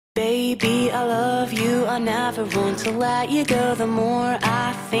Baby, I love you, I never want to let you go. The more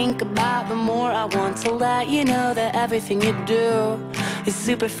I think about, the more I want to let you know that everything you do is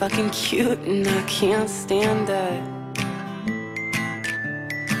super fucking cute and I can't stand it.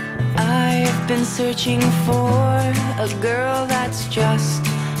 I've been searching for a girl that's just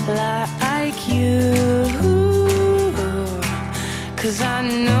like you, 'cause I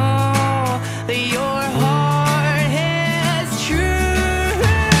know that your heart is true.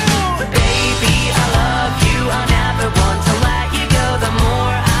 Baby, I love you, I never want to let you go. The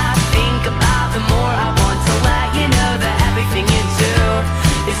more I think about, the more I want to let you know that everything you do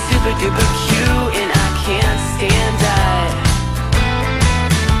is super duper cute and I can't stand it.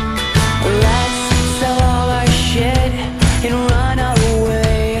 Let's sell all our shit and run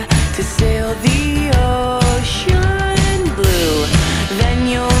away to sail the ocean blue. Then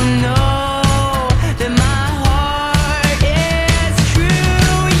you'll know that my heart is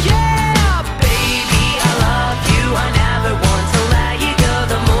true. Yeah, baby, I love you, I never want to let you go.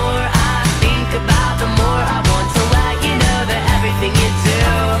 The more I think about, the more I want to let you know that everything you do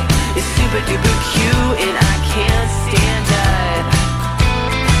is super duper cute and I can't stand it.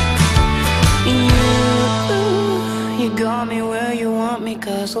 You got me where you want me,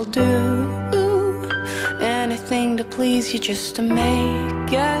 'cause I'll do anything to please you just to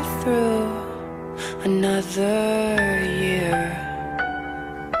make it through another year.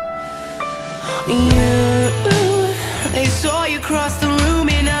 They saw you cross the room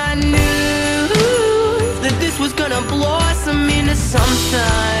and I knew that this was gonna blossom into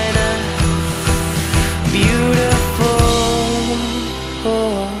something beautiful.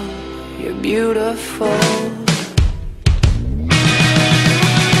 Oh, you're beautiful.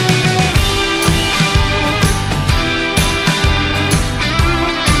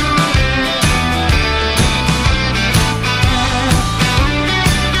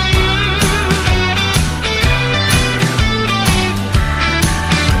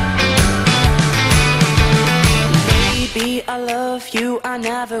 I love you, I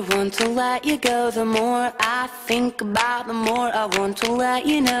never want to let you go. The more I think about, the more I want to let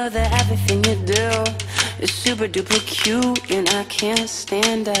you know that everything you do is super duper cute and I can't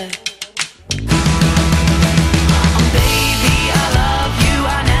stand it.